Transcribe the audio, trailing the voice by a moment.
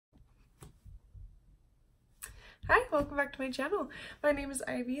Hi, welcome back to my channel. My name is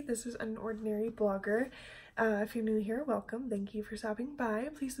Ivy. This is An Ordinary Blogger. If you're new here, welcome. Thank you for stopping by.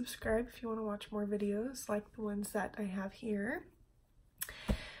 Please subscribe if you want to watch more videos like the ones that I have here.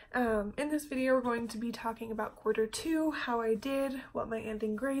 In this video, we're going to be talking about quarter two, how I did, what my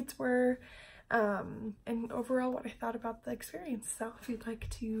ending grades were, and overall what I thought about the experience. So if you'd like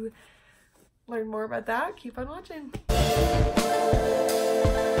to learn more about that, keep on watching.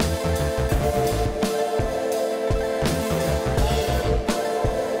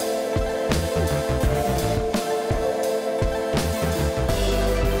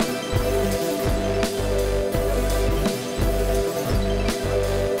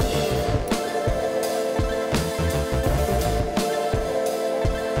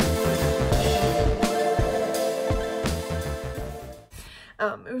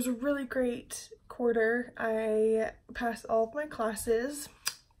 It was a really great quarter. I passed all of my classes,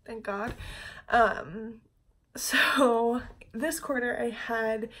 thank God. So this quarter I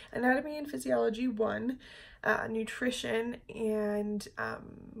had Anatomy and Physiology 1, Nutrition, and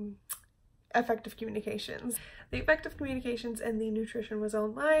Effective Communications. The Effective Communications and the Nutrition was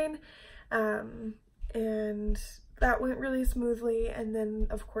online, and that went really smoothly. And then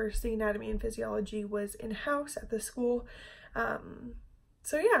of course the Anatomy and Physiology was in-house at the school.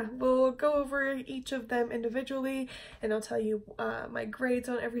 So yeah, we'll go over each of them individually, and I'll tell you my grades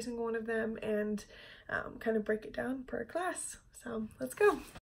on every single one of them and kind of break it down per class. So let's go.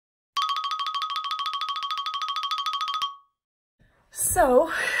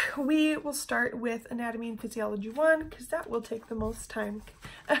 So we will start with Anatomy and Physiology 1 because that will take the most time.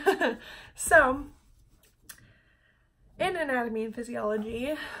 So in Anatomy and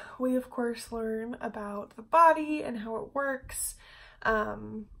Physiology, we of course learn about the body and how it works.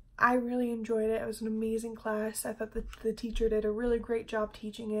 I really enjoyed it. It was an amazing class. I thought that the teacher did a really great job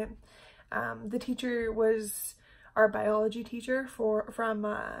teaching it. The teacher was our biology teacher from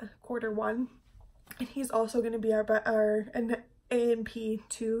quarter one, and he's also going to be our A&P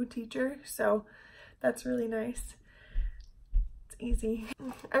 2 teacher, so that's really nice. It's easy.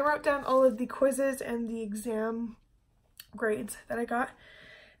 I wrote down all of the quizzes and the exam grades that I got,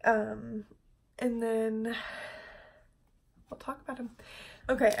 and then we'll talk about them.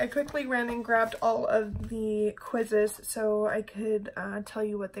 Okay, I quickly ran and grabbed all of the quizzes so I could tell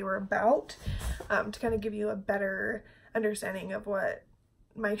you what they were about, to kind of give you a better understanding of what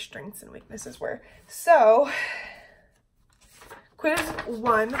my strengths and weaknesses were. So, quiz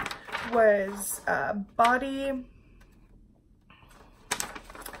 1 was body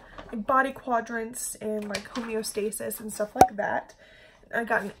quadrants and like homeostasis and stuff like that. I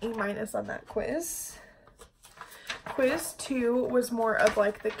got an A- on that quiz. Quiz 2 was more of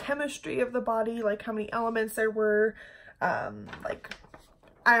like the chemistry of the body, like how many elements there were, like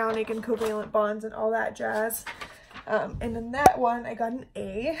ionic and covalent bonds and all that jazz. And in that one I got an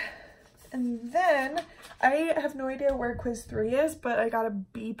A. And then I have no idea where quiz 3 is, but I got a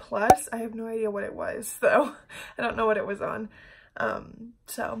B+. I have no idea what it was though. I don't know what it was on.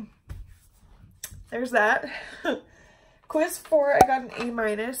 So there's that. Quiz 4 I got an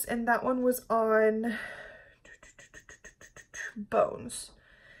A-, and that one was on bones.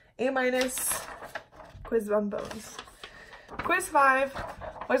 A-, quiz on bones. Quiz 5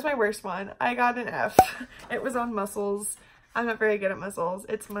 was my worst one. I got an F. It was on muscles. I'm not very good at muscles.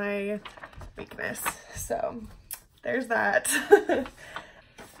 It's my weakness. So there's that.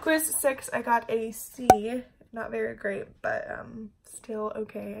 Quiz 6 I got a C. Not very great, but still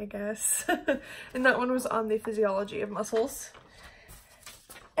okay, I guess. And that one was on the physiology of muscles.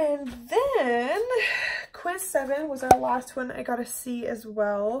 And then quiz 7 was our last one. I got a C as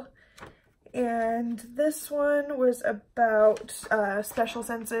well. And this one was about special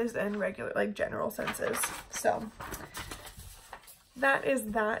senses and regular, like general senses. So that is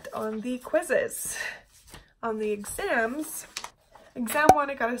that on the quizzes. On the exams, exam 1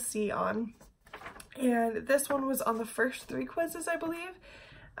 I got a C on. And this one was on the first 3 quizzes, I believe.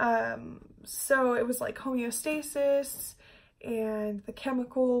 So it was like homeostasis and the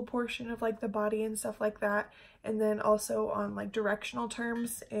chemical portion of like the body and stuff like that, and then also on like directional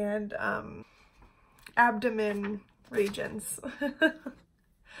terms and abdomen regions.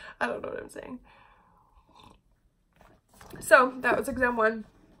 I don't know what I'm saying. So that was exam 1.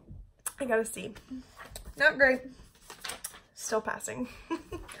 I got a C. Not great, still passing.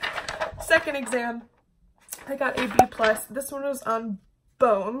 Second exam I got a B+. This one was on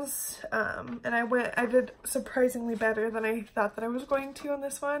bones, and I did surprisingly better than I thought that I was going to on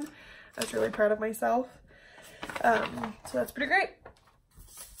this one. I was really proud of myself. So that's pretty great.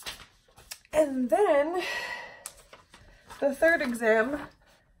 And then the third exam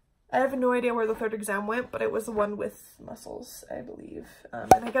I have no idea where the third exam went, but it was the one with muscles, I believe.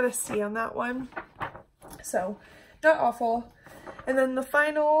 And I got a C on that one. So, not awful. And then the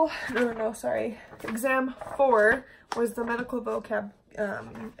final, sorry, exam 4 was the medical vocab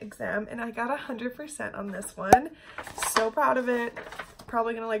exam, and I got 100% on this one. So proud of it.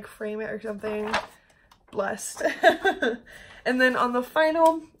 Probably gonna like frame it or something. Blessed. And then on the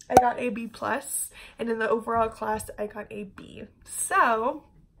final, I got a B+, and in the overall class, I got a B. So,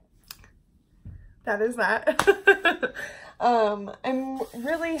 that is that. I'm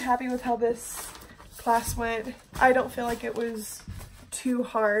really happy with how this class went. I don't feel like it was too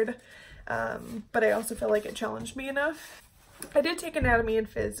hard, but I also feel like it challenged me enough. I did take anatomy and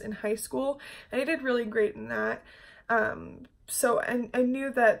phys in high school, and I did really great in that. So I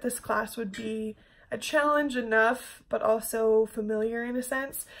knew that this class would be a challenge enough, but also familiar in a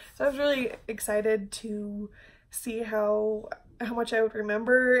sense. So I was really excited to see how much I would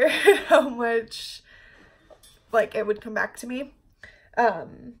remember, how much like it would come back to me.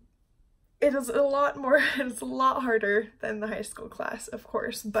 It is a lot more, it's a lot harder than the high school class, of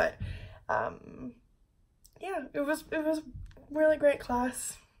course, but yeah, it was a really great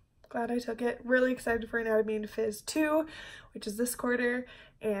class. Glad I took it. Really excited for anatomy and phys 2, which is this quarter,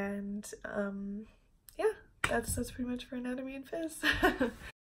 and yeah, that's pretty much for anatomy and phys.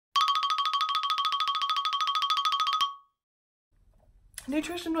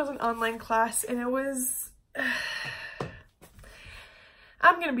 Nutrition was an online class, and it was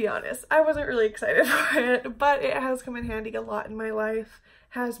I'm gonna be honest, I wasn't really excited for it, but it has come in handy a lot in my life.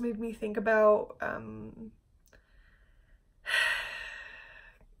 Has made me think about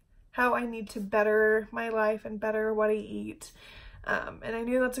how I need to better my life and better what I eat. And I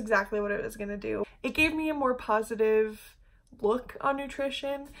knew that's exactly what it was gonna do. It gave me a more positive look on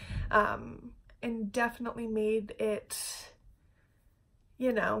nutrition, and definitely made it,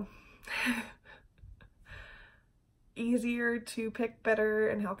 you know, easier to pick better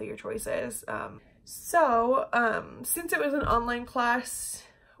and healthier choices. Since it was an online class,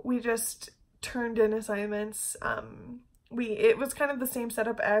 we just turned in assignments. It was kind of the same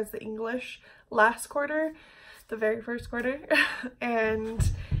setup as the English last quarter, the very first quarter,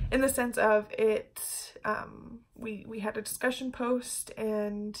 and in the sense of it, we had a discussion post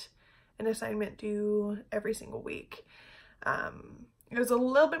and an assignment due every single week. It was a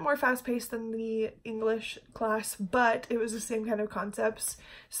little bit more fast-paced than the English class, but it was the same kind of concepts.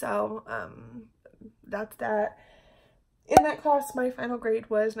 So that's that. In that class, my final grade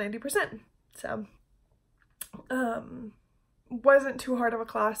was 90%. So wasn't too hard of a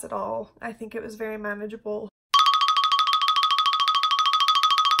class at all. I think it was very manageable.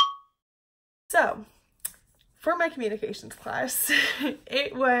 So for my communications class,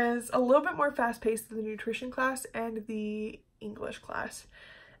 it was a little bit more fast-paced than the nutrition class and the English class.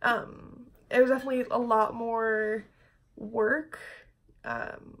 It was definitely a lot more work,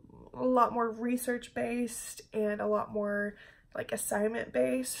 a lot more research-based, and a lot more like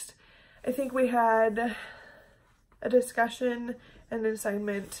assignment-based. I think we had a discussion and an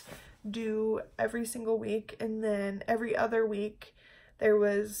assignment due every single week, and then every other week there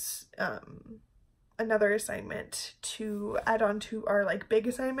was another assignment to add on to our like big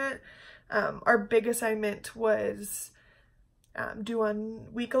assignment. Our big assignment was due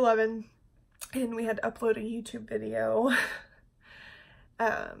on week 11, and we had to upload a YouTube video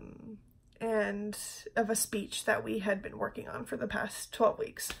and of a speech that we had been working on for the past 12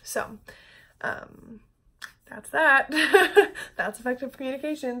 weeks. So that's that. That's effective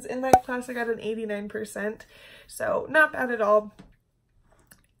communications. In that class I got an 89%, so not bad at all.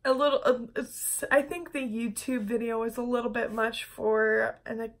 A little, I think the YouTube video was a little bit much for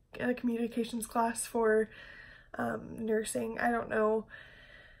a communications class for nursing. I don't know.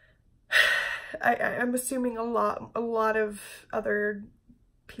 I'm assuming a lot of other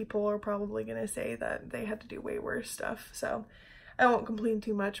people are probably gonna say that they had to do way worse stuff, so I won't complain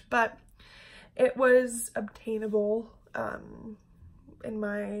too much, but it was obtainable in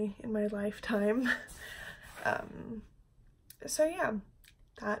my lifetime. So yeah,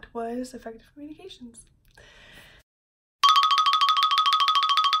 that was effective communications.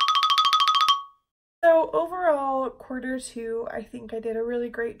 So overall, quarter 2, I think I did a really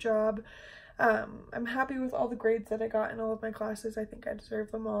great job. I'm happy with all the grades that I got in all of my classes. I think I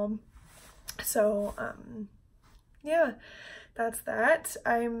deserve them all. So yeah, that's that.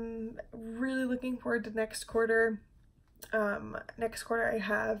 I'm really looking forward to next quarter. Next quarter I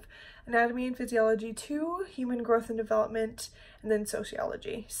have Anatomy and Physiology 2, Human Growth and Development, and then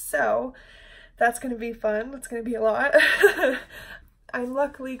Sociology. So that's going to be fun. That's going to be a lot. I'm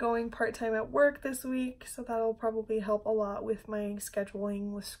luckily going part-time at work this week, so that'll probably help a lot with my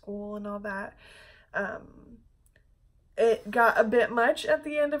scheduling with school and all that. It got a bit much at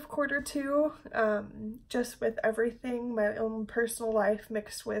the end of Q2, just with everything, my own personal life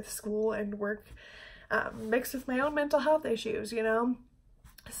mixed with school and work, mixed with my own mental health issues, you know?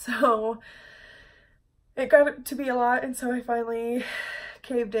 So it got to be a lot, and so I finally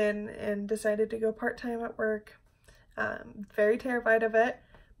caved in and decided to go part-time at work. Very terrified of it,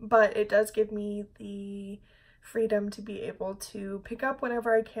 but it does give me the freedom to be able to pick up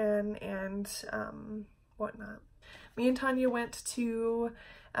whenever I can and whatnot. Me and Tanya went to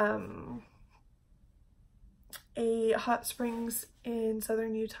a hot springs in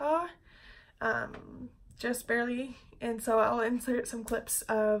southern Utah, just barely, and so I'll insert some clips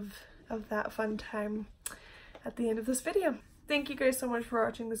of that fun time at the end of this video. Thank you guys so much for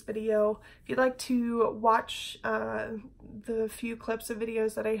watching this video. If you'd like to watch the few clips of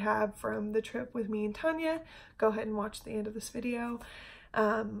videos that I have from the trip with me and Tanya, go ahead and watch the end of this video.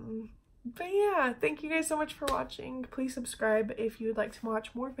 But yeah, thank you guys so much for watching. Please subscribe if you would like to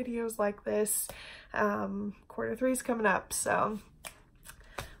watch more videos like this. Q3 is coming up, so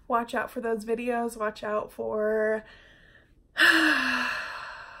watch out for those videos. Watch out for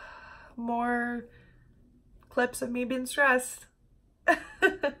more clips of me being stressed.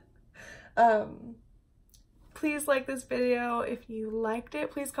 Please like this video if you liked it.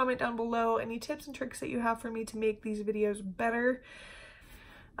 Please comment down below any tips and tricks that you have for me to make these videos better.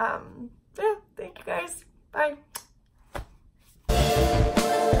 Yeah, thank you guys. Bye.